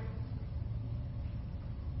real?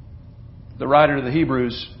 The writer of the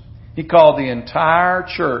Hebrews, he called the entire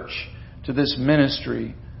church to this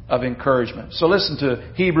ministry of encouragement. So listen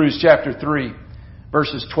to Hebrews chapter 3,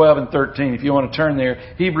 verses 12 and 13. If you want to turn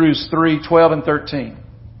there, Hebrews 3, 12 and 13.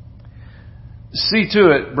 See to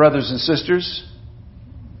it, brothers and sisters.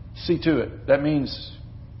 See to it. That means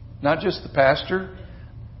not just the pastor,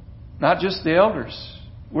 not just the elders.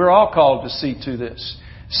 We're all called to see to this.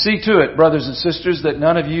 See to it, brothers and sisters, that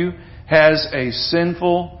none of you has a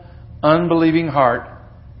sinful, unbelieving heart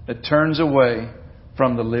that turns away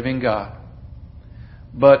from the living God.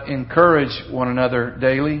 But encourage one another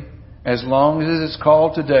daily, as long as it is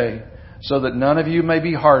called today, so that none of you may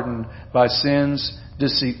be hardened by sin's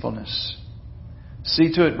deceitfulness.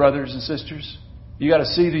 See to it, brothers and sisters. You got to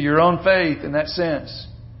see to your own faith in that sense.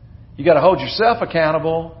 You got to hold yourself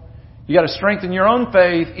accountable. You got to strengthen your own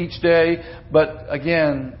faith each day. But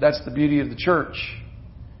again, that's the beauty of the church,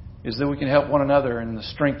 is that we can help one another in the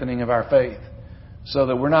strengthening of our faith, so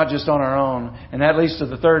that we're not just on our own. And that leads to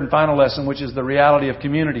the third and final lesson, which is the reality of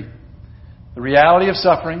community. The reality of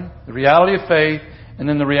suffering, the reality of faith, and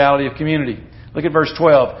then the reality of community. Look at verse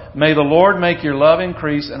 12. May the Lord make your love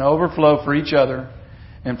increase and overflow for each other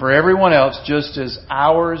and for everyone else, just as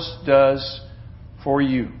ours does for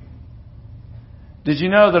you. Did you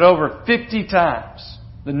know that over 50 times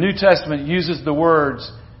the New Testament uses the words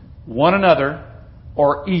one another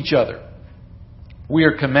or each other? We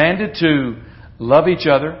are commanded to love each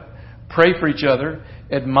other, pray for each other,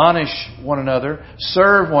 admonish one another,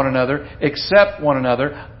 serve one another, accept one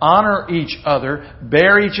another, honor each other,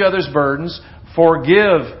 bear each other's burdens,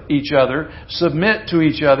 forgive each other, submit to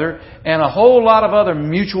each other, and a whole lot of other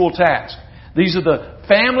mutual tasks. These are the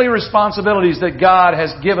family responsibilities that God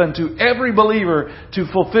has given to every believer to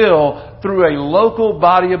fulfill through a local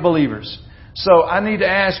body of believers. So I need to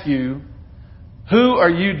ask you, who are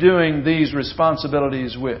you doing these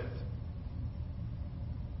responsibilities with?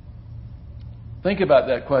 Think about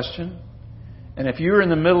that question. And if you're in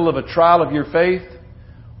the middle of a trial of your faith,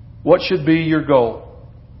 what should be your goal?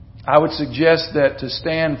 I would suggest that to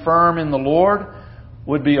stand firm in the Lord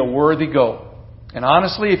would be a worthy goal. And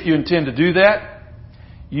honestly, if you intend to do that,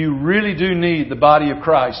 you really do need the body of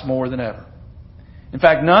Christ more than ever. In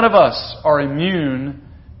fact, none of us are immune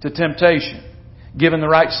to temptation. Given the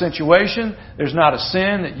right situation, there's not a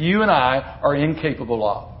sin that you and I are incapable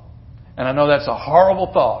of. And I know that's a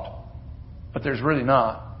horrible thought, but there's really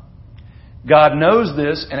not. God knows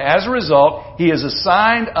this, and as a result, He has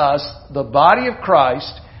assigned us, the body of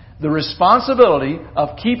Christ, the responsibility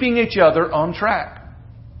of keeping each other on track.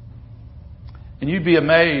 And you'd be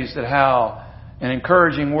amazed at how an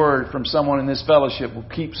encouraging word from someone in this fellowship will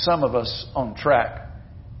keep some of us on track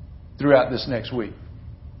throughout this next week.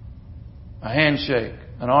 A handshake,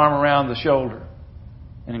 an arm around the shoulder,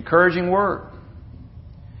 an encouraging word.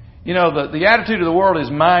 You know, the attitude of the world is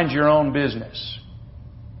mind your own business.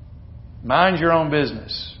 Mind your own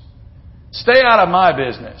business. Stay out of my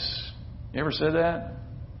business. You ever said that?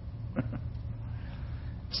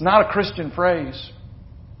 It's not a Christian phrase.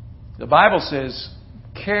 The Bible says,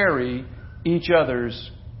 carry each other's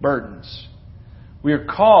burdens. We are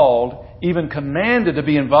called, even commanded, to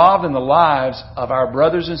be involved in the lives of our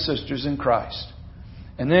brothers and sisters in Christ.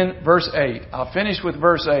 And then verse 8. I'll finish with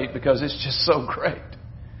verse 8 because it's just so great.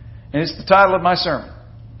 And it's the title of my sermon.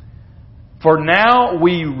 For now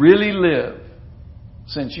we really live,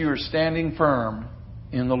 since you are standing firm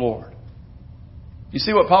in the Lord. You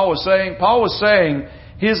see what Paul was saying? Paul was saying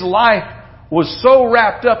his life was so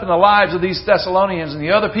wrapped up in the lives of these Thessalonians and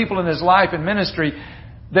the other people in his life and ministry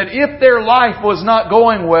that if their life was not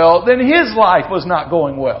going well, then his life was not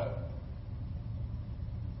going well.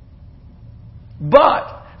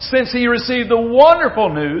 But since he received the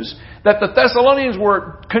wonderful news that the Thessalonians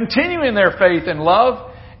were continuing their faith and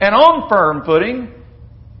love and on firm footing,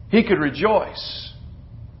 he could rejoice.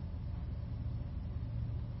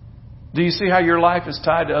 Do you see how your life is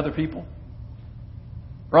tied to other people?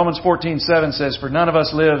 Romans 14:7 says, for none of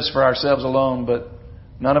us lives for ourselves alone, but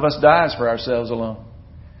none of us dies for ourselves alone.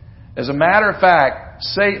 As a matter of fact,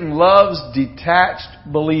 Satan loves detached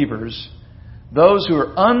believers, those who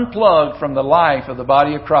are unplugged from the life of the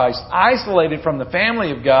body of Christ, isolated from the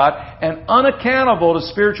family of God, and unaccountable to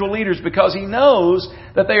spiritual leaders because he knows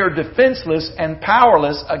that they are defenseless and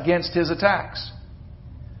powerless against his attacks.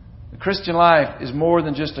 The Christian life is more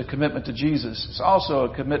than just a commitment to Jesus. It's also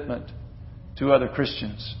a commitment to other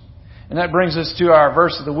Christians. And that brings us to our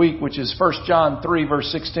verse of the week, which is 1 John 3,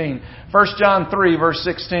 verse 16. 1 John 3, verse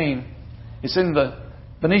 16. It's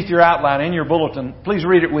beneath your outline, in your bulletin. Please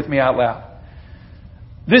read it with me out loud.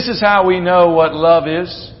 This is how we know what love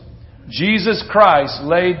is. Jesus Christ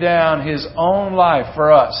laid down His own life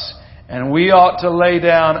for us, and we ought to lay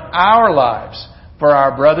down our lives for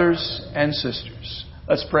our brothers and sisters.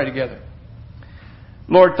 Let's pray together.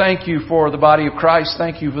 Lord, thank You for the body of Christ.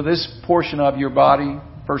 Thank You for this portion of Your body,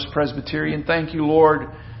 First Presbyterian. Thank You, Lord,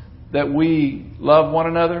 that we love one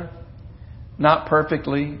another, not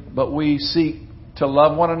perfectly, but we seek to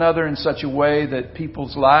love one another in such a way that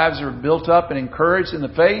people's lives are built up and encouraged in the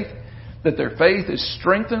faith, that their faith is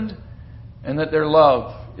strengthened, and that their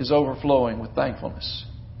love is overflowing with thankfulness.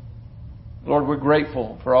 Lord, we're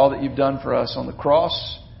grateful for all that You've done for us on the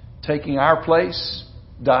cross, taking our place,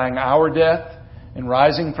 dying our death, and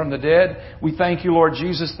rising from the dead. We thank You, Lord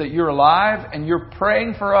Jesus, that You're alive and You're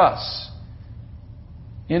praying for us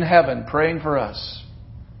in heaven, praying for us.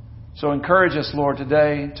 So encourage us, Lord,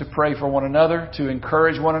 today to pray for one another, to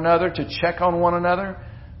encourage one another, to check on one another,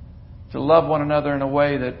 to love one another in a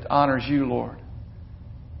way that honors You, Lord.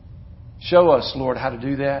 Show us, Lord, how to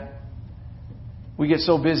do that. We get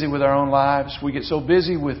so busy with our own lives. We get so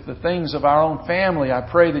busy with the things of our own family. I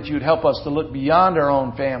pray that You'd help us to look beyond our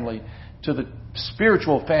own family to the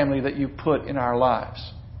spiritual family that You put in our lives,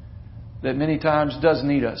 that many times does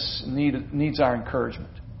need us, needs our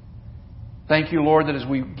encouragement. Thank You, Lord, that as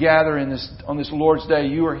we gather on this Lord's Day,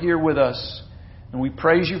 You are here with us. And we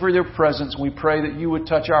praise You for Your presence. We pray that You would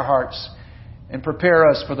touch our hearts and prepare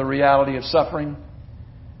us for the reality of suffering.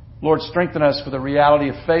 Lord, strengthen us for the reality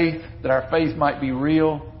of faith, that our faith might be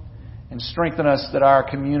real. And strengthen us that our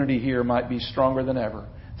community here might be stronger than ever.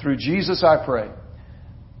 Through Jesus I pray.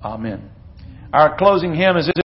 Amen. Our closing hymn is